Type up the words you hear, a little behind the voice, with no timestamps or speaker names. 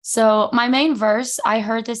So my main verse, I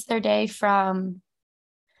heard this the other day from,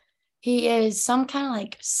 he is some kind of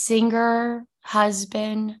like singer,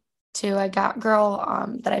 husband to a girl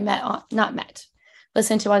that I met on, not met,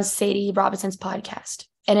 listened to on Sadie Robinson's podcast.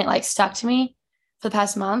 And it like stuck to me for the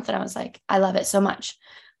past month. And I was like, I love it so much.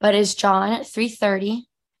 But it's John 3:30.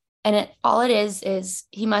 And all it is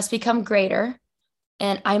he must become greater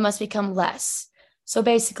and I must become less. So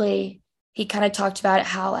basically, he kind of talked about it,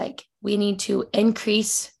 how like we need to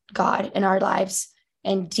increase God in our lives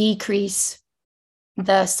and decrease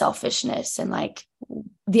the selfishness and like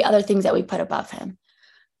the other things that we put above him.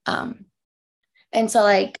 Um, and so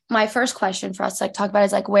like my first question for us to like talk about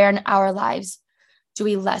is like, where in our lives do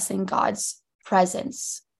we lessen God's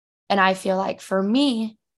presence? And I feel like for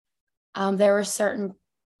me, there were certain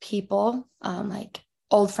people, like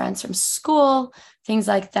old friends from school, things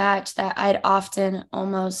like that I'd often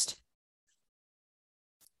almost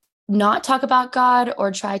not talk about God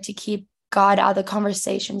or try to keep God out of the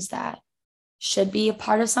conversations that should be a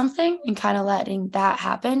part of something and kind of letting that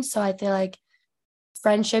happen. So I feel like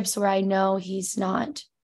friendships where I know he's not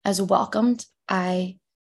as welcomed, I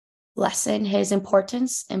lessen his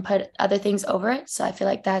importance and put other things over it. So I feel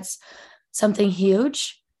like that's something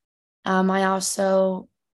huge. I also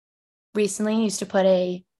recently used to put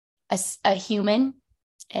a human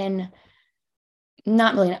and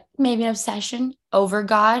not really, maybe an obsession over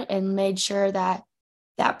God, and made sure that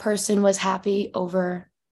that person was happy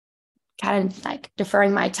over kind of like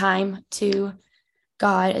deferring my time to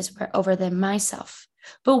God as over than myself.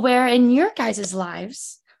 But where in your guys'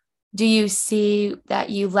 lives do you see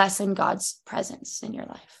that you lessen God's presence in your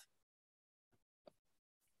life?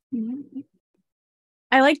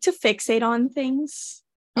 I like to fixate on things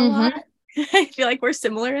a lot. I feel like we're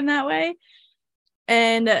similar in that way.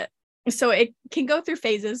 And so it can go through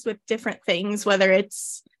phases with different things, whether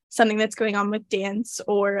it's something that's going on with dance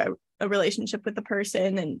or a relationship with a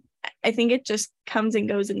person. And I think it just comes and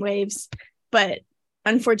goes in waves. But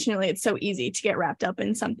unfortunately, it's so easy to get wrapped up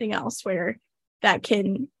in something else where that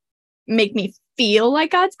can make me feel like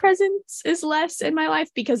God's presence is less in my life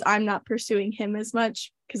because I'm not pursuing him as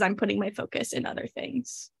much because I'm putting my focus in other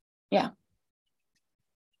things. Yeah.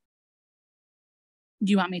 Do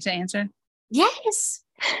you want me to answer? Yes.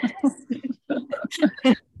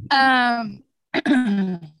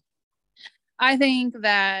 I think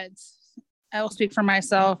that I will speak for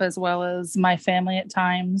myself as well as my family at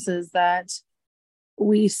times, is that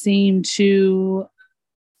we seem to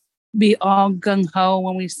be all gung-ho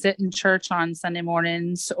when we sit in church on Sunday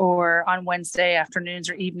mornings or on Wednesday afternoons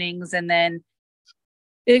or evenings. And then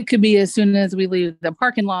it could be as soon as we leave the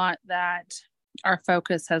parking lot that our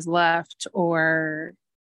focus has left, or,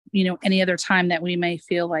 you know, any other time that we may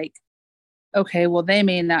feel like, okay, well, they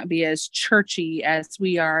may not be as churchy as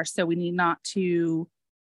we are, so we need not to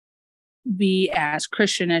be as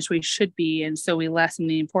Christian as we should be. And so we lessen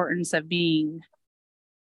the importance of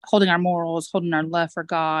holding our morals, holding our love for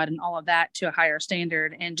God and all of that to a higher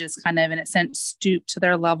standard, and just kind of, in a sense, stoop to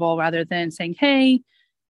their level rather than saying, hey,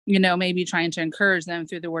 you know, maybe trying to encourage them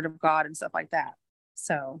through the word of God and stuff like that.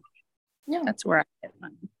 So yeah, that's where I get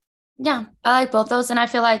mine. Yeah, I like both those. And I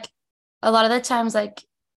feel like a lot of the times, like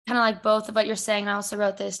kind of like both of what you're saying, I also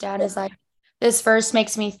wrote this down, is like this verse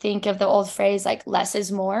makes me think of the old phrase, like less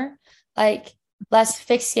is more, like less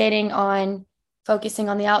fixating on focusing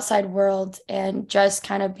on the outside world and just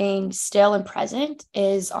kind of being still and present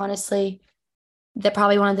is honestly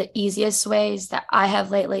probably one of the easiest ways that I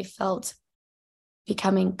have lately felt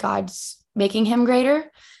becoming God's, making him greater.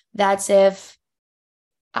 That's if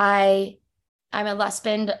I'm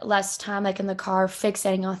spend less time like in the car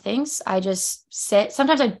fixating on things. I just sit.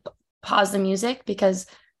 Sometimes I pause the music because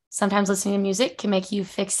sometimes listening to music can make you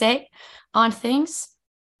fixate on things.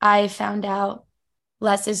 I found out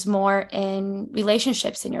less is more in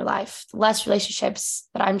relationships in your life, less relationships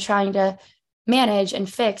that I'm trying to manage and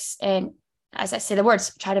fix. And as I say the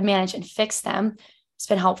words, try to manage and fix them. It's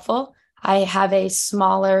been helpful. I have a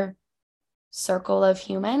smaller circle of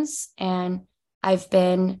humans, and I've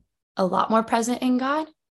been a lot more present in God.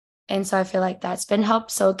 And so I feel like that's been helped.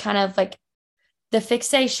 So kind of like the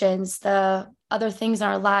fixations, the other things in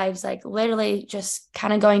our lives, like literally just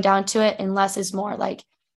kind of going down to it, and less is more. Like,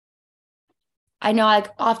 I know like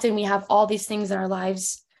often we have all these things in our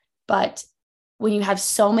lives, but when you have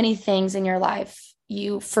so many things in your life,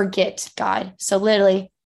 you forget God. So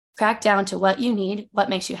literally crack down to what you need, what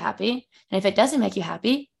makes you happy. And if it doesn't make you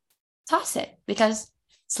happy, toss it, because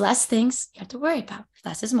it's less things you have to worry about.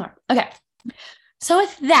 Less is more. Okay. So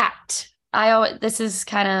with that, this is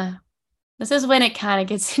when it kind of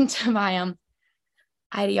gets into my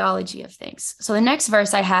ideology of things. So the next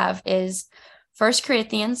verse I have is 1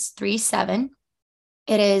 Corinthians 3:7.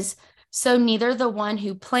 It is, so neither the one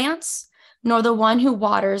who plants nor the one who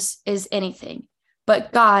waters is anything,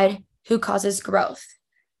 but God who causes growth.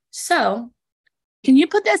 So, can you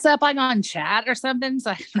put this up like on chat or something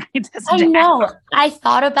so I can write this down? I know. I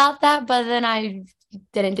thought about that, but then I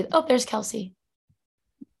didn't do. Oh, there's Kelsey.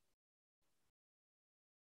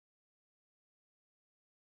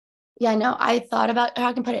 Yeah, no, I thought about how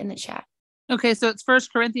I can put it in the chat. Okay, so it's 1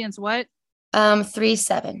 Corinthians what?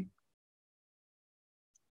 3:7.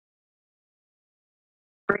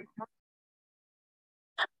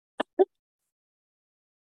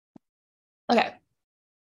 Okay.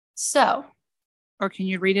 So, or can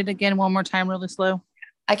you read it again one more time really slow?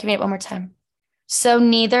 I can read it one more time. So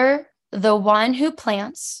neither the one who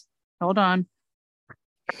plants. Hold on.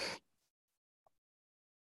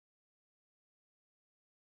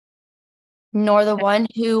 Nor the one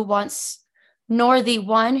who wants, nor the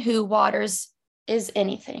one who waters is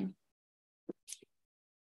anything.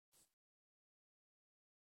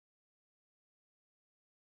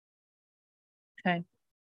 Okay.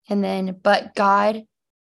 And then, but God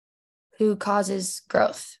who causes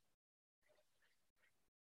growth.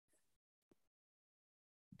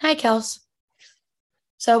 Hi, Kels.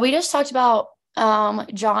 So we just talked about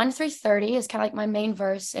John 3:30 is kind of like my main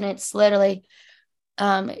verse, and it's literally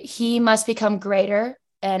he must become greater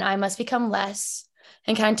and I must become less,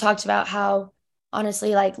 and kind of talked about how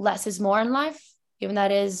honestly like less is more in life, even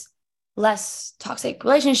that is less toxic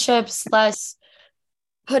relationships, less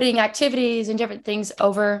putting activities and different things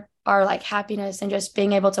over our like happiness, and just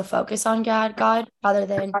being able to focus on God rather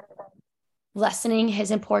than lessening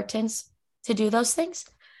his importance to do those things.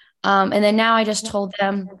 And then now I just told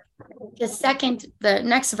them the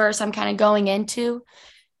next verse I'm kind of going into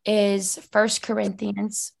is 1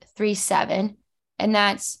 Corinthians 3:7. And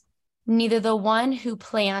that's, neither the one who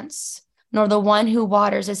plants nor the one who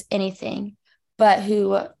waters is anything, but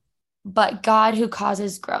God who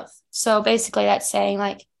causes growth. So basically that's saying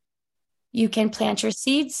like, you can plant your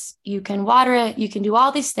seeds, you can water it, you can do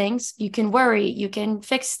all these things, you can worry, you can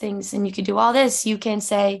fix things, and you can do all this. You can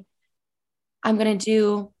say, I'm going to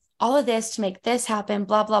do all of this to make this happen,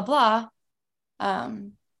 blah, blah, blah.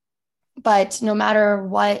 But no matter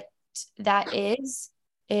what that is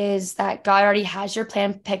that God already has your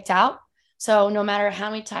plan picked out. So no matter how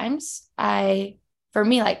many times for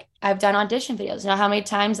me, like I've done audition videos, how many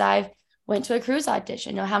times I've went to a cruise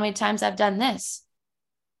audition, how many times I've done this.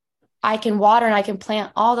 I can water and I can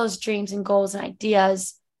plant all those dreams and goals and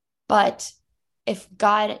ideas. But if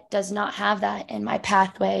God does not have that in my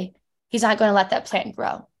pathway, he's not going to let that plant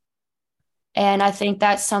grow. And I think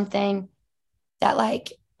that's something that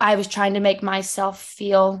like I was trying to make myself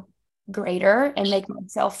feel greater and make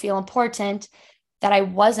myself feel important, that I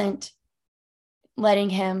wasn't letting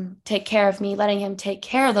him take care of me, letting him take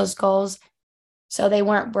care of those goals. So they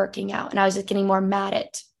weren't working out. And I was just getting more mad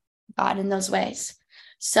at God in those ways.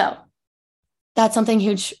 So that's something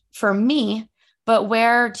huge for me. But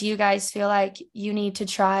where do you guys feel like you need to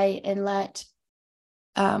try and let,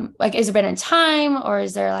 like, is there been a time, or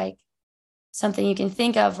is there like something you can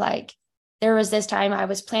think of? Like, there was this time I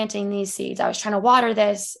was planting these seeds. I was trying to water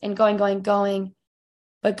this and going.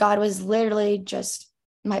 But God was literally just,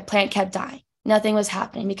 my plant kept dying. Nothing was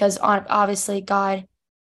happening because obviously God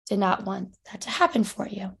did not want that to happen for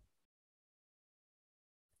you.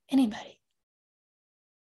 Anybody?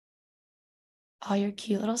 All your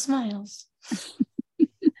cute little smiles.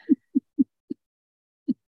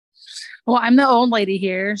 Well, I'm the old lady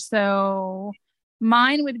here, so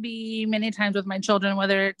mine would be many times with my children,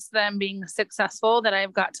 whether it's them being successful, that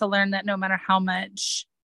I've got to learn that no matter how much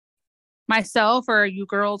myself or you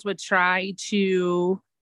girls would try to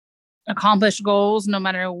accomplish goals, no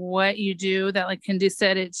matter what you do, that like Kendi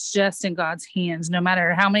said, it's just in God's hands. No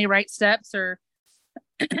matter how many right steps or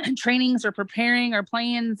trainings or preparing or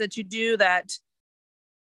plans that you do, that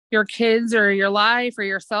your kids or your life or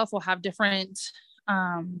yourself will have different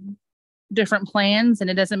plans, and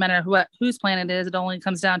it doesn't matter whose plan it is. It only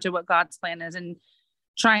comes down to what God's plan is, and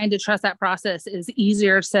trying to trust that process is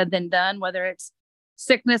easier said than done, whether it's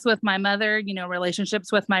sickness with my mother,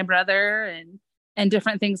 relationships with my brother, and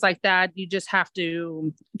different things like that. You just have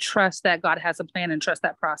to trust that God has a plan and trust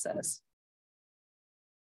that process.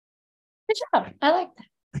 Good job. I like that.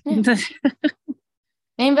 Yeah.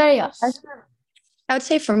 Anybody else? I would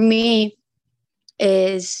say for me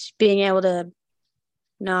is being able to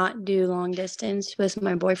not do long distance with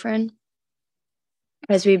my boyfriend,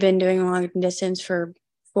 as we've been doing long distance for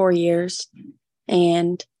 4 years,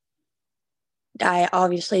 and I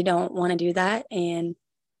obviously don't want to do that, and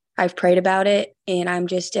I've prayed about it, and I'm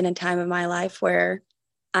just in a time of my life where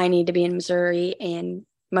I need to be in Missouri and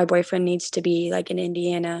my boyfriend needs to be like in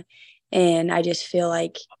Indiana. And I just feel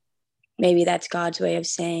like maybe that's God's way of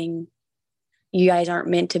saying, you guys aren't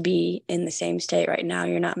meant to be in the same state right now.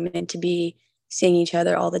 You're not meant to be seeing each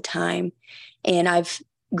other all the time. And I've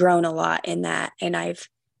grown a lot in that. And I've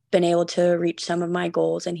been able to reach some of my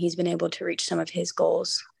goals and he's been able to reach some of his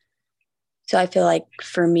goals. So I feel like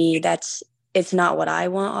for me, it's not what I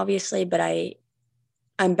want, obviously, but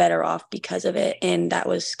I'm better off because of it. And that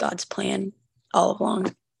was God's plan all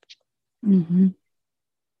along. Mm-hmm.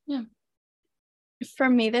 Yeah. For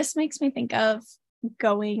me, this makes me think of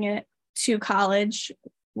going to college.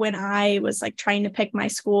 When I was like trying to pick my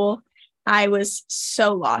school, I was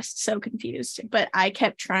so lost, so confused, but I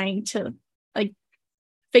kept trying to like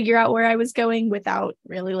figure out where I was going without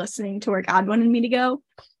really listening to where God wanted me to go.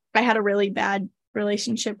 I had a really bad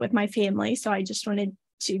relationship with my family, so I just wanted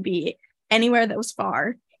to be anywhere that was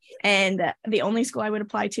far. And the only school I would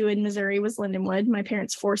apply to in Missouri was Lindenwood. My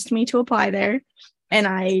parents forced me to apply there, and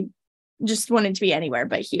I just wanted to be anywhere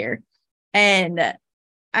but here. And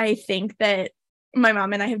I think that my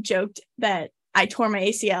mom and I have joked that I tore my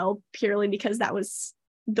ACL purely because that was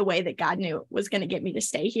the way that God knew was going to get me to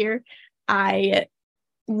stay here. I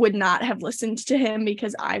would not have listened to him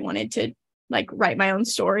because I wanted to like write my own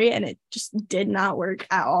story, and it just did not work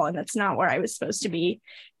at all. And that's not where I was supposed to be.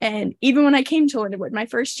 And even when I came to Lindenwood my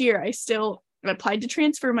first year, I still applied to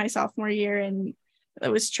transfer my sophomore year, and I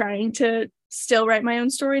was trying to still write my own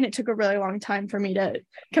story. And it took a really long time for me to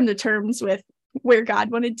come to terms with where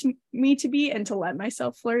God wanted me to be and to let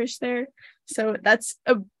myself flourish there. So that's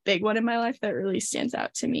a big one in my life that really stands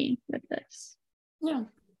out to me with this. Yeah.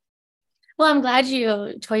 Well, I'm glad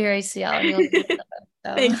you tore your ACL.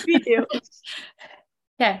 So. Thanks, you too.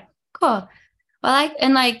 Okay, cool. Well,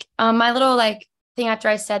 my little like thing after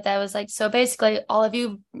I said that was like, so basically all of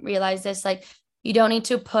you realize this, like you don't need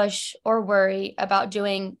to push or worry about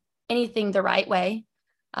doing anything the right way.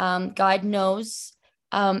 God knows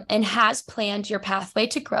and has planned your pathway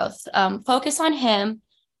to growth. Focus on him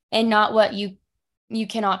and not what you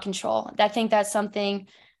cannot control. I think that's something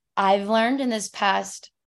I've learned in this past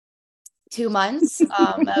 2 months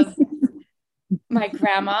of my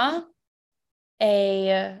grandma,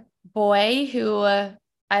 a boy who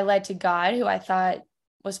I led to God, who I thought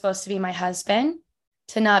was supposed to be my husband,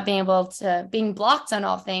 to not being blocked on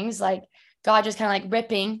all things, like God just kind of like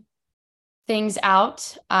ripping things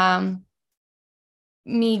out.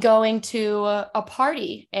 Me going to a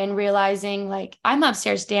party and realizing like I'm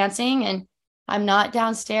upstairs dancing and I'm not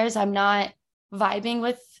downstairs. I'm not vibing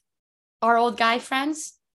with our old guy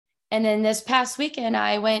friends. And then this past weekend,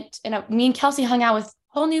 I went and me and Kelsey hung out with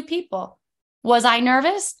whole new people. Was I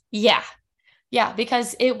nervous? Yeah. Yeah,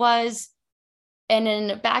 because it was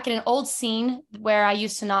back in an old scene where I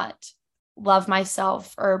used to not love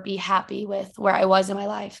myself or be happy with where I was in my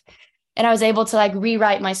life. And I was able to like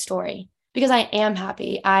rewrite my story because I am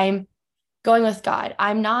happy. I'm going with God.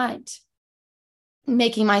 I'm not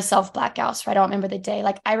making myself black out so I don't remember the day.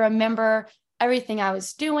 Like I remember everything I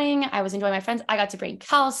was doing. I was enjoying my friends. I got to bring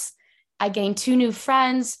Kels. I gained 2 new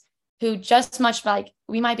friends who just much like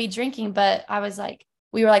we might be drinking, but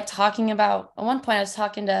we were like talking about, at one point I was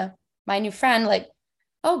talking to my new friend, like,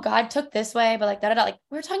 oh, God took this way, but like, like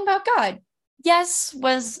we were talking about God. Yes,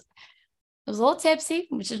 was a little tipsy,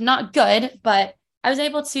 which is not good, but I was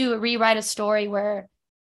able to rewrite a story where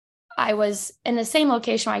I was in the same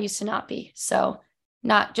location where I used to not be. So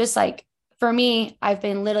not just like, for me, I've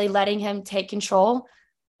been literally letting him take control.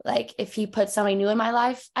 Like if he puts somebody new in my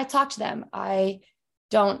life, I talk to them. I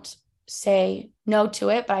don't say no to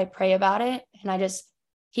it, but I pray about it. And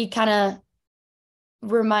he kind of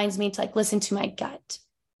reminds me to like listen to my gut.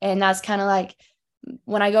 And that's kind of like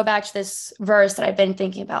when I go back to this verse that I've been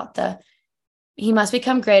thinking about, he must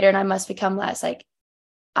become greater and I must become less. Like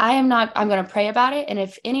I'm going to pray about it. And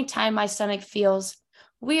if anytime my stomach feels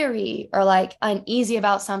weary or like uneasy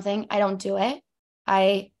about something, I don't do it.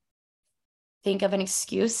 I think of an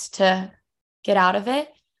excuse to get out of it.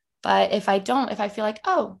 But if I feel like,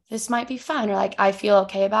 oh, this might be fun, or like I feel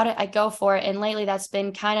okay about it, I go for it. And lately that's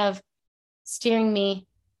been kind of steering me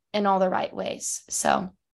in all the right ways.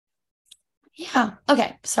 So yeah.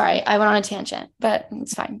 Okay. Sorry. I went on a tangent, but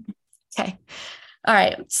it's fine. Okay. All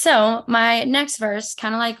right. So my next verse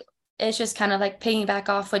it's just kind of like piggyback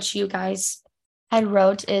off what you guys had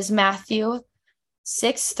wrote is Matthew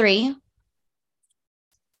 6:3.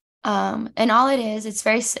 And all it is, it's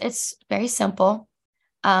very simple.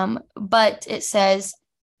 But it says,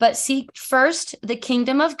 but seek first the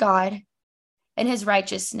kingdom of God and his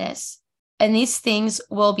righteousness, and these things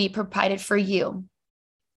will be provided for you.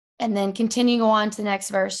 And then continuing on to the next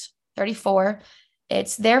verse, 34,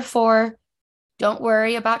 It's therefore don't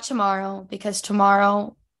worry about tomorrow, because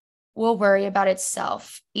tomorrow will worry about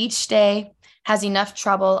itself. Each day has enough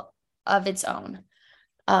trouble of its own.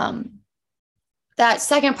 That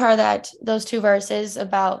second part of that, those two verses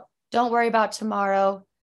about don't worry about tomorrow,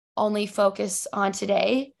 only focus on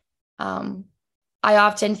today. I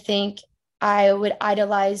often think I would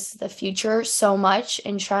idolize the future so much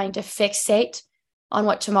in trying to fixate on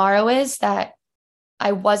what tomorrow is that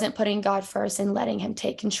I wasn't putting God first and letting him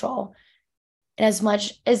take control. And as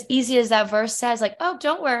much as easy as that verse says, like, oh,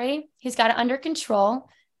 don't worry, he's got it under control.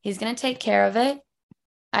 He's going to take care of it.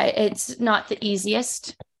 It's not the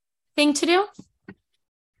easiest thing to do.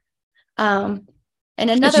 And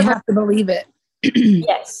another but you have to believe it.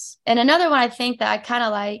 yes. And another one I think that I kind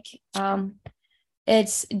of like,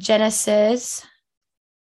 it's Genesis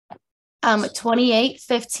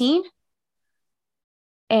 28:15.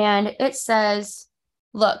 And it says,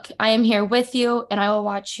 look, I am here with you, and I will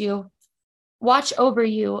watch over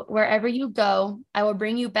you wherever you go. I will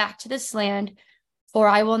bring you back to this land, for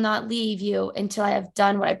I will not leave you until I have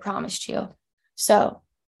done what I promised you. So,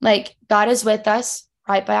 like, God is with us,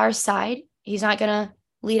 right by our side. He's not going to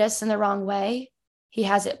lead us in the wrong way. He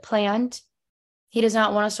has it planned. He does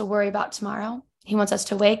not want us to worry about tomorrow. He wants us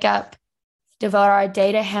to wake up, devote our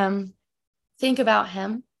day to him, think about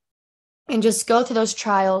him, and just go through those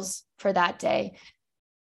trials for that day.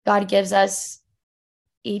 God gives us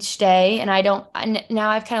each day. And now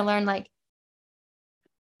I've kind of learned, like,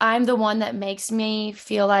 I'm the one that makes me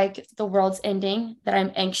feel like the world's ending, that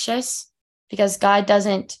I'm anxious, because God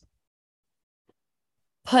doesn't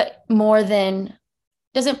put a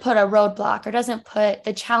roadblock or doesn't put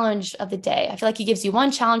the challenge of the day. I feel like he gives you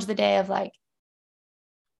one challenge of the day of, like,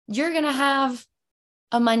 you're going to have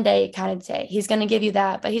a Monday kind of day. He's going to give you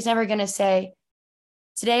that, but he's never going to say,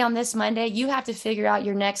 today on this Monday, you have to figure out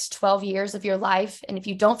your next 12 years of your life. And if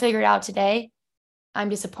you don't figure it out today, I'm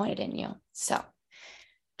disappointed in you. So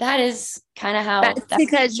that is kind of how. That's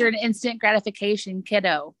because you're an instant gratification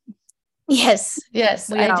kiddo. Yes. We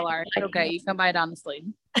all are. Okay, you can buy it honestly.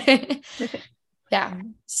 Yeah.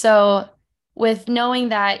 So with knowing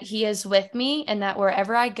that he is with me and that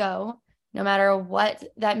wherever I go, no matter what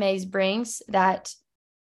that maze brings, that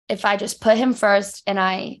if I just put him first and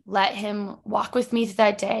I let him walk with me through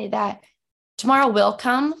that day, that tomorrow will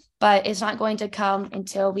come, but it's not going to come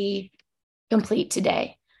until we complete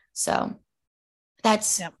today. So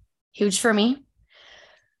that's huge for me.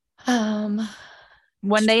 One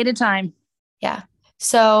day at a time. Yeah.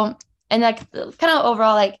 So, and like kind of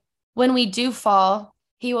overall, like when we do fall,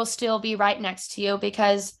 he will still be right next to you,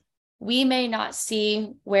 because we may not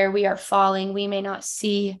see where we are falling. We may not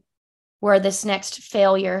see where this next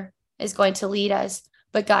failure is going to lead us,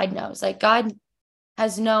 but God knows. Like, God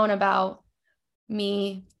has known about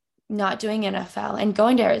me not doing NFL and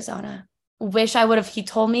going to Arizona. Wish I would have, he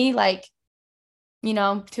told me, like,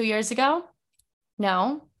 2 years ago.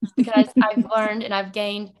 No, because I've learned and I've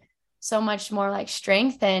gained so much more, like,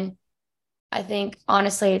 strength. And I think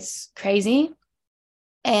honestly, it's crazy.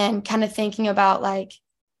 And kind of thinking about, like,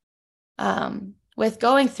 with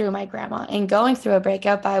going through my grandma and going through a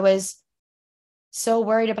breakup, I was so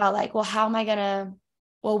worried about, like, well, how am I gonna,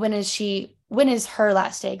 well, when is her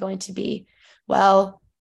last day going to be? Well,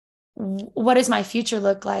 what does my future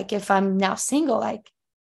look like if I'm now single? Like,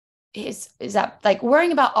 is that, like,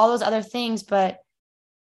 worrying about all those other things? But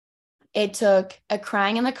it took a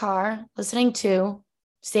crying in the car, listening to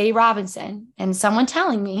Sadie Robinson, and someone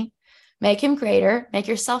telling me, make him greater, make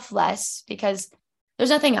yourself less, because there's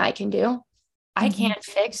nothing I can do. I can't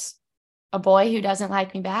fix a boy who doesn't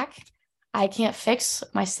like me back. I can't fix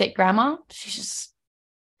my sick grandma. She's just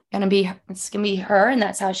it's gonna be her, and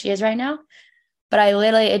that's how she is right now. But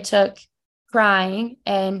it took crying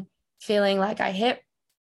and feeling like I hit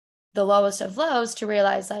the lowest of lows to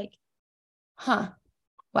realize, like,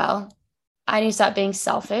 well, I need to stop being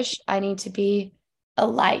selfish. I need to be a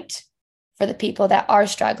light for the people that are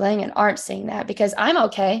struggling and aren't seeing that, because I'm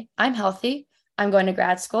okay. I'm healthy. I'm going to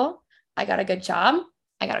grad school. I got a good job.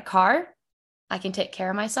 I got a car. I can take care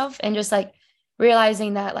of myself. And just, like,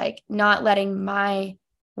 realizing that, like, not letting my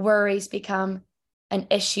worries become an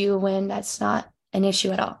issue when that's not an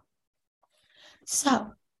issue at all.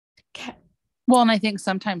 So, okay. Well, and I think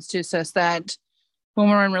sometimes too, sis, that when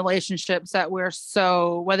we're in relationships that we're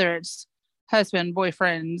so, whether it's husband,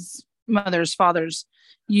 boyfriends, mothers, fathers,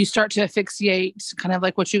 you start to asphyxiate, kind of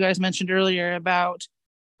like what you guys mentioned earlier about,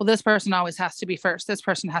 well, this person always has to be first. This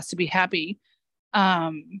person has to be happy.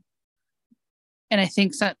 And I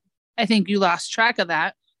think you lost track of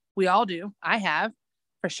that. We all do. I have,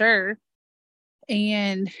 for sure.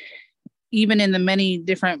 And even in the many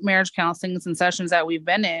different marriage counselings and sessions that we've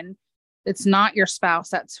been in, it's not your spouse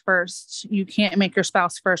that's first. You can't make your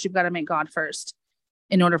spouse first. You've got to make God first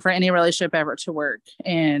in order for any relationship ever to work.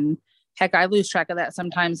 And heck, I lose track of that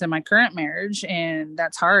sometimes in my current marriage, and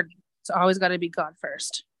that's hard. It's always got to be God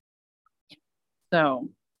first. So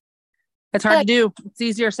it's hard to do. It's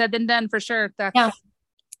easier said than done, for sure. That's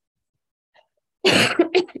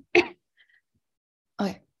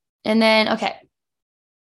Okay. And then, okay.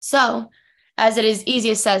 So as it is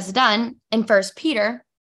easiest said as done, in 1 Peter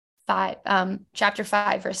 5, chapter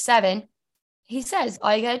 5, verse 7, he says,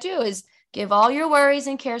 all you got to do is give all your worries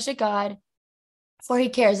and cares to God, for he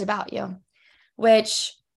cares about you.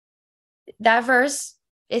 Which that verse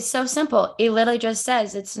is so simple. It literally just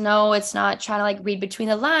says, it's not trying to like read between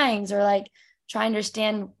the lines or like try to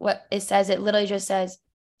understand what it says. It literally just says,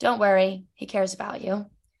 don't worry, he cares about you.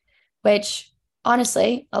 Which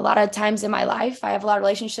honestly, a lot of times in my life, I have a lot of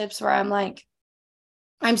relationships where I'm like,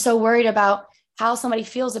 I'm so worried about how somebody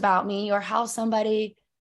feels about me or how somebody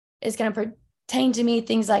is going to pertain to me,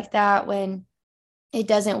 things like that, when it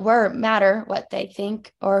doesn't matter what they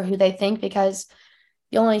think or who they think, because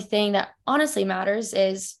the only thing that honestly matters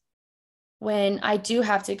is when I do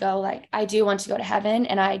have to go, like I do want to go to heaven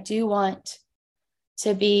and I do want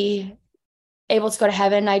to be able to go to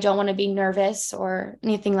heaven. I don't want to be nervous or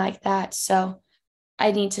anything like that. So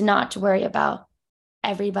I need to not worry about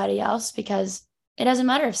everybody else, because it doesn't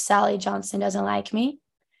matter if Sally Johnson doesn't like me.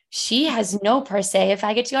 She has no per se if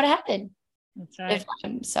I get to go to heaven. That's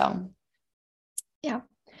right. So yeah.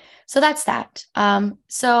 So that's that.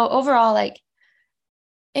 So overall, like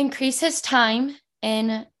increase his time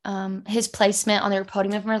in his placement on the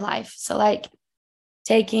podium of my life. So like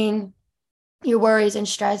taking your worries and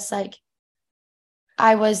stress, like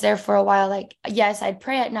I was there for a while, like, yes, I'd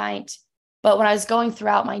pray at night, but when I was going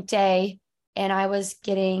throughout my day and I was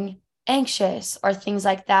getting anxious or things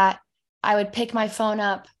like that, I would pick my phone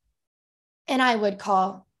up and I would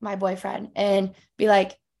call my boyfriend and be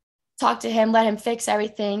like, talk to him, let him fix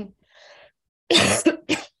everything.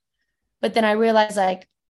 But then I realized like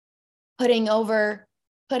putting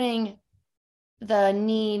the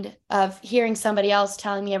need of hearing somebody else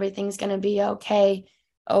telling me everything's going to be okay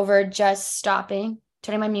over just stopping,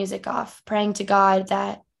 turning my music off, praying to God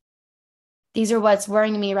that these are what's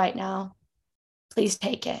worrying me right now. Please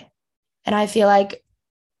take it. And I feel like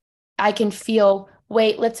I can feel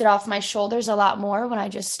weight lifted off my shoulders a lot more when I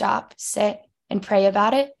just stop, sit, and pray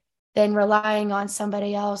about it than relying on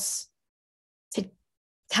somebody else to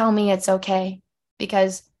tell me it's okay,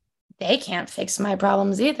 because they can't fix my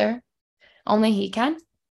problems either. Only he can.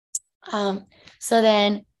 So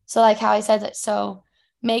like how I said that, so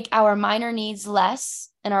make our minor needs less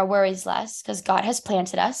and our worries less, because God has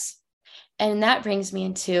planted us. And that brings me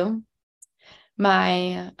into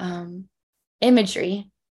my imagery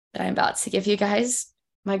that I'm about to give you guys.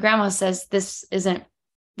 My grandma says this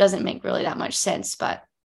doesn't make really that much sense, but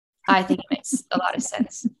I think it makes a lot of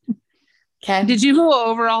sense. Okay. Did you go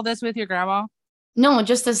over all this with your grandma? No,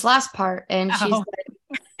 just this last part. And she's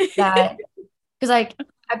like that, because like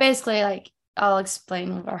I basically like, I'll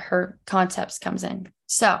explain where her concepts comes in.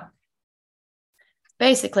 So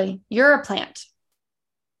basically you're a plant.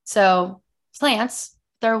 So plants,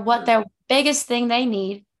 their biggest thing they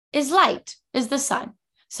need is light, is the sun.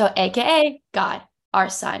 So AKA God, our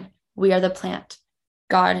sun. We are the plant.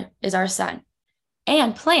 God is our sun.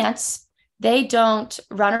 And plants, they don't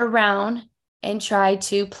run around and try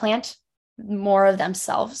to plant more of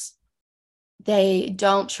themselves. They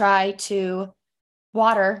don't try to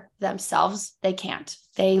water themselves. They can't.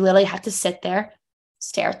 They literally have to sit there,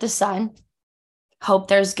 stare at the sun, hope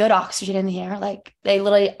there's good oxygen in the air. Like they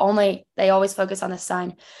always focus on the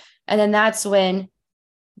sun. And then that's when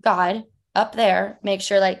God up there makes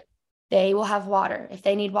sure like they will have water. If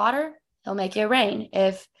they need water, he'll make it rain.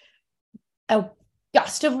 If a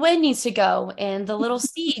gust of wind needs to go and the little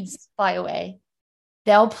seeds fly away,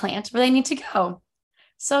 they'll plant where they need to go.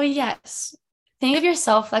 So yes, think of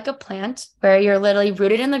yourself like a plant where you're literally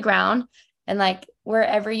rooted in the ground, and like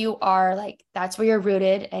wherever you are, like that's where you're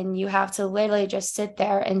rooted, and you have to literally just sit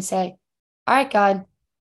there and say, all right, God,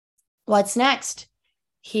 what's next?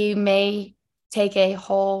 He may take a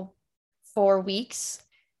whole 4 weeks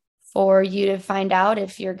for you to find out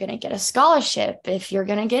if you're going to get a scholarship, if you're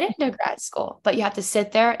going to get into grad school, but you have to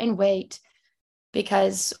sit there and wait,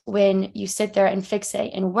 because when you sit there and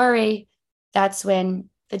fixate and worry, that's when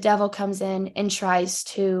the devil comes in and tries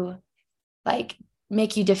to like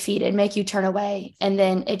make you defeated, make you turn away. And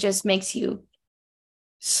then it just makes you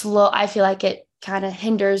slow. I feel like it kind of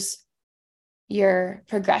hinders your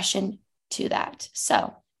progression to that.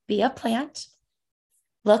 So be a plant,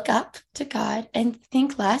 look up to God and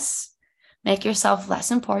think less, make yourself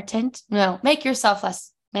less important. No, make yourself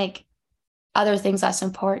less, make other things less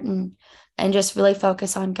important, and just really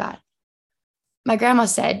focus on God. My grandma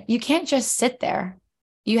said, you can't just sit there.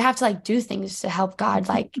 You have to like do things to help God.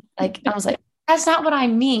 Like I was like, that's not what I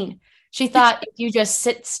mean. She thought if you just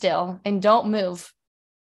sit still and don't move,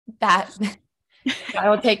 that I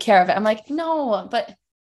will take care of it. I'm like, no, but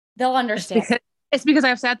they'll understand. It's because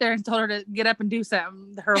I've sat there and told her to get up and do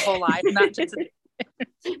something her whole life, not just.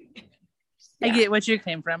 I get what you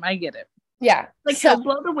came from. I get it. Yeah. Like, so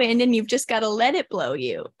blow the wind and you've just got to let it blow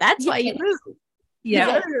you. That's why you move. Yeah.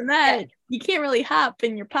 Other than that, you can't really hop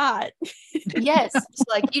in your pot. Yes. So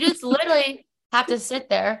like you just literally have to sit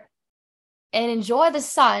there and enjoy the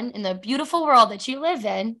sun and the beautiful world that you live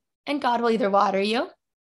in. And God will either water you,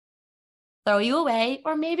 throw you away,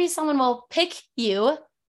 or maybe someone will pick you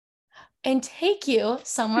and take you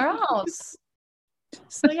somewhere else.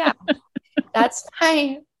 So yeah, that's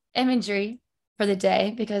my imagery for the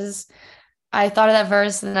day, because I thought of that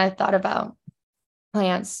verse and then I thought about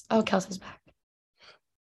plants. Oh, Kelsey's back.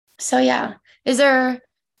 So yeah,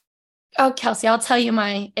 Kelsey, I'll tell you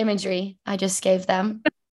my imagery I just gave them.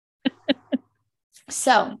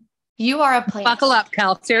 So you are a plant. Buckle up,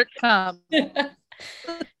 Kelsey. Here it comes.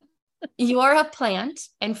 You are a plant,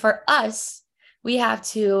 and for us, we have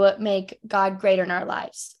to make God greater in our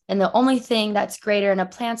lives. And the only thing that's greater in a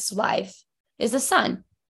plant's life is the sun.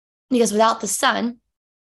 Because without the sun,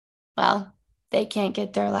 well, they can't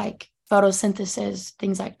get their like photosynthesis,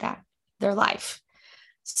 things like that, their life.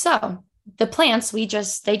 So the plants, they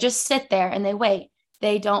just sit there and they wait.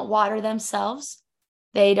 They don't water themselves.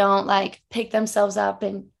 They don't like pick themselves up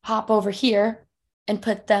and hop over here and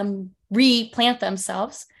replant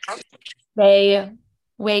themselves. They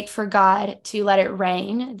wait for God to let it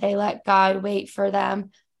rain. They let God wait for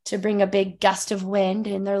them to bring a big gust of wind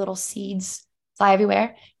and their little seeds fly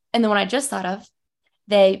everywhere. And the one I just thought of,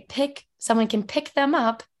 someone can pick them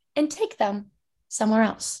up and take them somewhere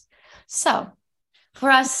else. So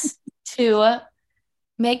for us to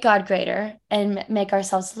make God greater and make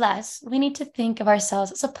ourselves less, we need to think of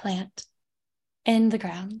ourselves as a plant in the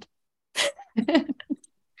ground.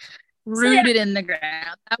 Rooted in the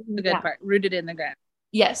ground. That was the good part. Rooted in the ground.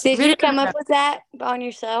 Yes. Did you come up with that on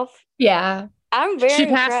yourself? Yeah. I'm very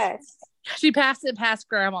impressed. She passed it past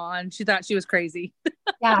grandma and she thought she was crazy.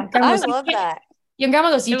 Yeah. I love that. Your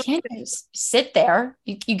grandma goes, you can't just sit there.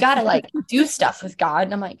 You got to like do stuff with God.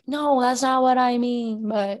 And I'm like, no, that's not what I mean.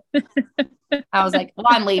 But I was like, well,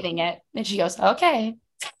 I'm leaving it. And she goes, okay.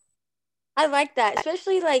 I like that.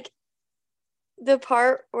 Especially like the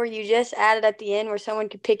part where you just added at the end where someone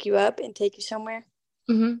could pick you up and take you somewhere.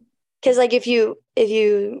 Mm-hmm. Because like if you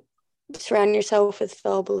surround yourself with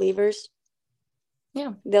fellow believers,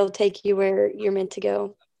 yeah, they'll take you where you're meant to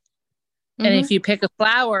go. And if you pick a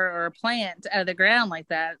flower or a plant out of the ground like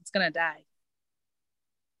that, it's gonna die.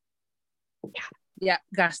 Yeah,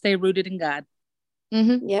 gotta stay rooted in God.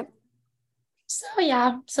 Mm-hmm. Yep.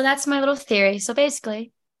 So that's my little theory. So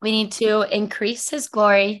basically, we need to increase His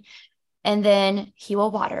glory, and then He will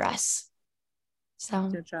water us. So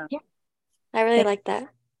good job. Yeah, I really like that.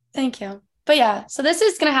 Thank you. But yeah, so this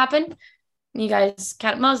is gonna happen. You guys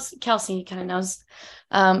Kelsey kind of knows.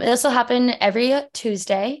 This will happen every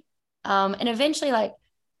Tuesday. And eventually, like,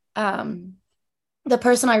 the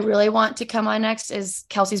person I really want to come on next is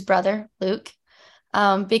Kelsey's brother, Luke,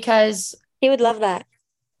 because he would love that.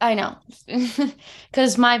 I know,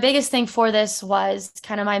 because my biggest thing for this was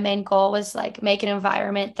kind of my main goal was like make an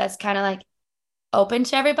environment that's kind of like open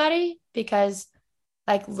to everybody, because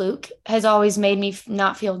like Luke has always made me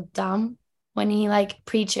not feel dumb when he like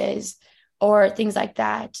preaches or things like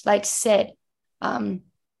that. Like Sid,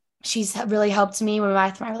 she's really helped me with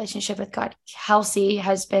my relationship with God. Kelsey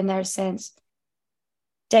has been there since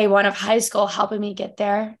day one of high school, helping me get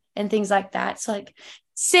there and things like that. So like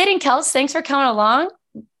Sid and Kels, thanks for coming along.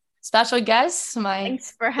 Special guests.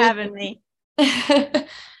 Thanks for having me.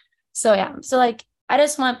 So yeah. So like I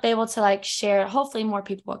just want to be able to like share. Hopefully more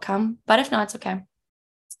people will come, but if not, it's okay.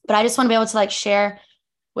 But I just want to be able to like share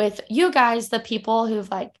with you guys the people who've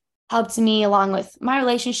like helped me along with my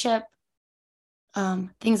relationship,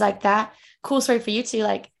 things like that. Cool story for you too.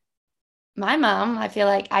 Like my mom, I feel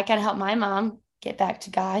like I can help my mom get back to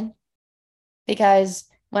God, because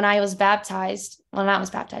when I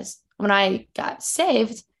got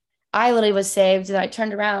saved, I literally was saved, and I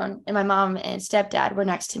turned around and my mom and stepdad were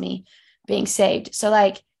next to me being saved. So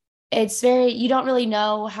like, it's you don't really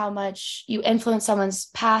know how much you influence someone's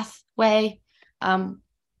pathway.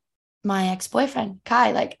 My ex-boyfriend,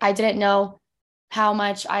 Kai, like I didn't know how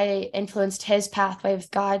much I influenced his pathway with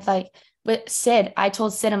God. Like with Sid, I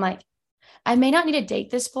told Sid, I'm like, I may not need to date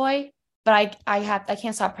this boy, but I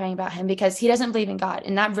can't stop praying about him because he doesn't believe in God.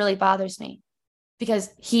 And that really bothers me because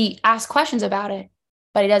he asks questions about it,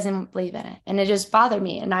 but he doesn't believe in it. And it just bothered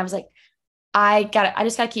me. And I was like, I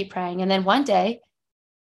just gotta keep praying. And then one day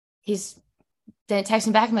he's didn't text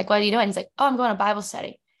me back. I'm like, what are you doing? He's like, oh, I'm going to Bible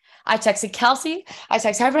study. I texted Kelsey. I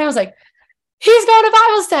texted everybody. I was like, he's going to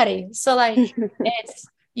Bible study. So like,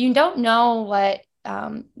 you don't know what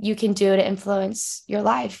you can do to influence your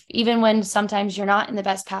life, even when sometimes you're not in the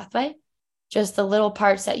best pathway. Just the little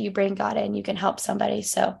parts that you bring God in, you can help somebody.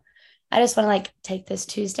 So I just want to like take this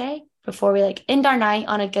Tuesday before we like end our night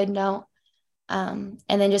on a good note, and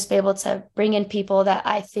then just be able to bring in people that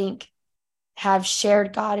I think have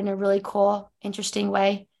shared God in a really cool, interesting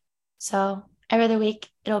way. So every other week,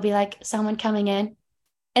 it'll be like someone coming in.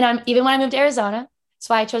 And even when I moved to Arizona, that's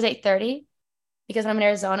why I chose 8:30, because when I'm in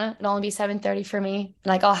Arizona, it'll only be 7:30 for me.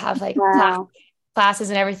 Like I'll have like classes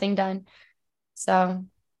and everything done. So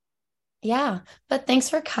yeah, but thanks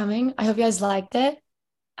for coming. I hope you guys liked it.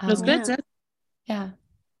 It was good, sis. Yeah.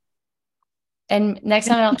 And next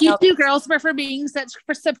time, thank you two girls for being such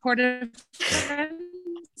supportive friends.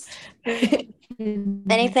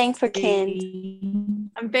 Anything for Ken.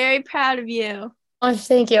 I'm very proud of you. Oh,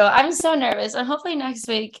 thank you. I'm so nervous. And hopefully next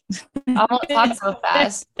week I won't talk so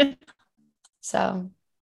fast. So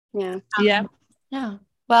yeah. Yeah. Yeah.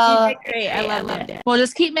 Well, you did great. I loved it. We'll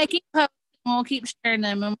just keep making posts and we'll keep sharing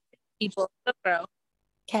them and people grow.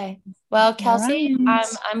 Okay. Well, Kelsey, right.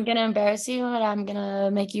 I'm gonna embarrass you and I'm gonna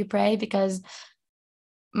make you pray because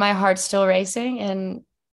my heart's still racing. And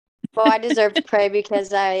well, I deserve to pray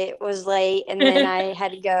because I was late and then I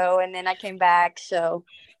had to go and then I came back. So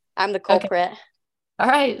I'm the culprit. Okay. All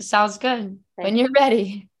right. Sounds good. Okay. When you're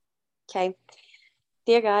ready. Okay.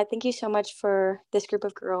 Dear God, thank you so much for this group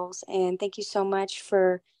of girls. And thank you so much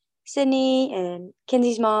for Sydney and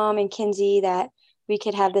Kenzie's mom and Kenzie that we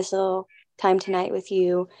could have this little time tonight with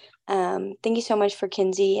you. Thank you so much for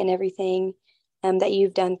Kenzie and everything that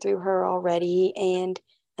you've done through her already. And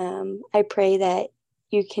I pray that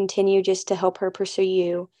you continue just to help her pursue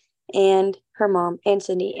you and her mom and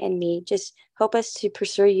Sydney and me. Just help us to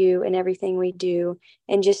pursue you in everything we do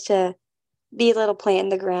and just to be a little plant in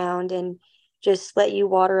the ground and just let you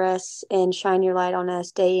water us and shine your light on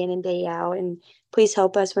us day in and day out. And please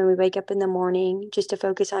help us when we wake up in the morning just to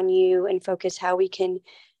focus on you and focus how we can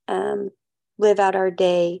live out our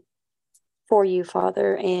day for you,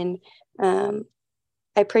 Father. And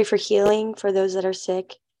I pray for healing for those that are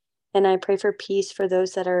sick. And I pray for peace for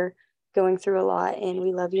those that are going through a lot. And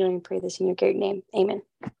we love you and we pray this in your great name. Amen.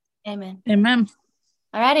 Amen. Amen.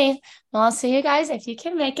 All righty. Well, I'll see you guys if you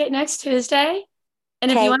can make it next Tuesday. And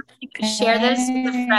if you want to share this with a friend.